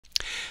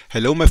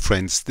Hello my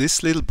friends,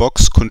 this little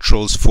box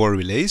controls 4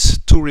 relays,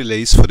 2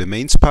 relays for the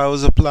mains power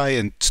supply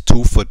and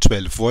 2 for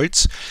 12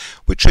 volts,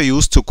 which I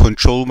use to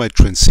control my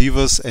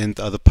transceivers and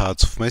other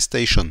parts of my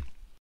station.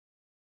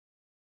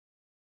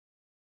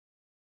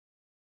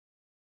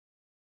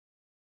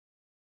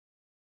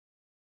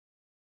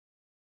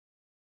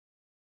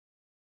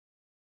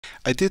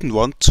 I didn't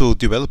want to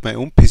develop my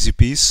own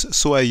PCBs,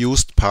 so I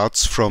used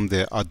parts from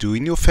the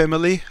Arduino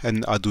family,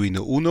 an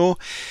Arduino Uno,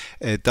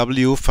 a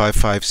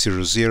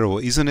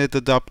W5500 Ethernet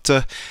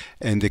adapter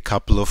and a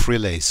couple of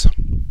relays.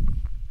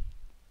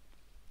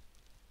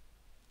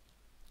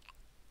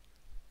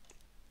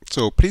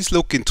 So please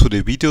look into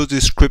the video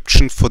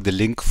description for the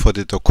link for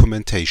the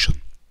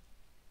documentation.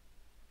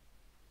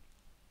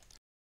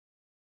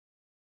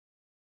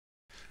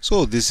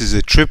 So this is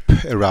a trip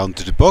around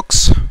the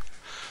box.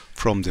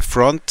 From the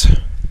front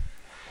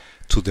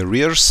to the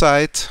rear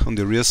side. On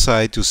the rear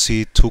side you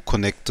see 2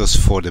 connectors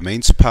for the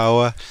mains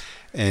power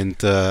and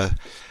 1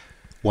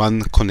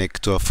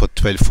 connector for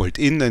 12 volt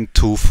in and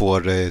 2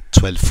 for 12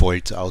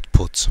 volt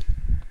outputs.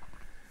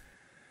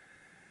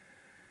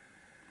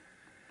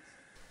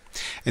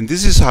 And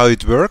this is how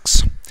it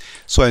works.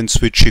 So I'm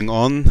switching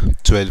on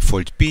 12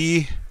 volt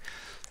B,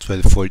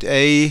 12 volt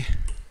A,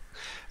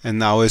 and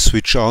now I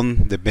switch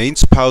on the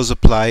mains power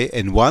supply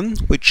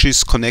N1, which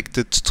is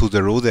connected to the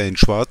Rohde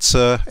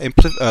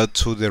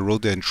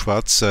and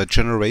Schwarz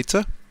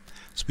generator.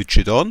 Switch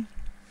it on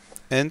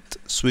and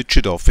switch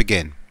it off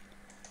again.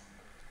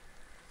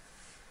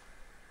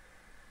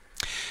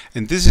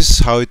 And this is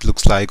how it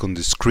looks like on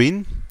the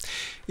screen.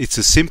 It's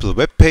a simple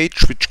web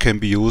page which can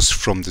be used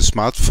from the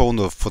smartphone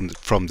or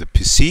from the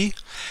PC,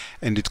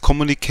 and it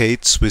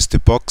communicates with the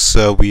box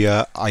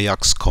via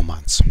AJAX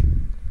commands.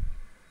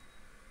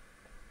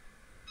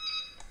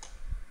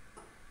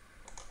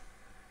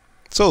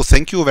 So,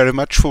 thank you very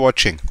much for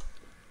watching.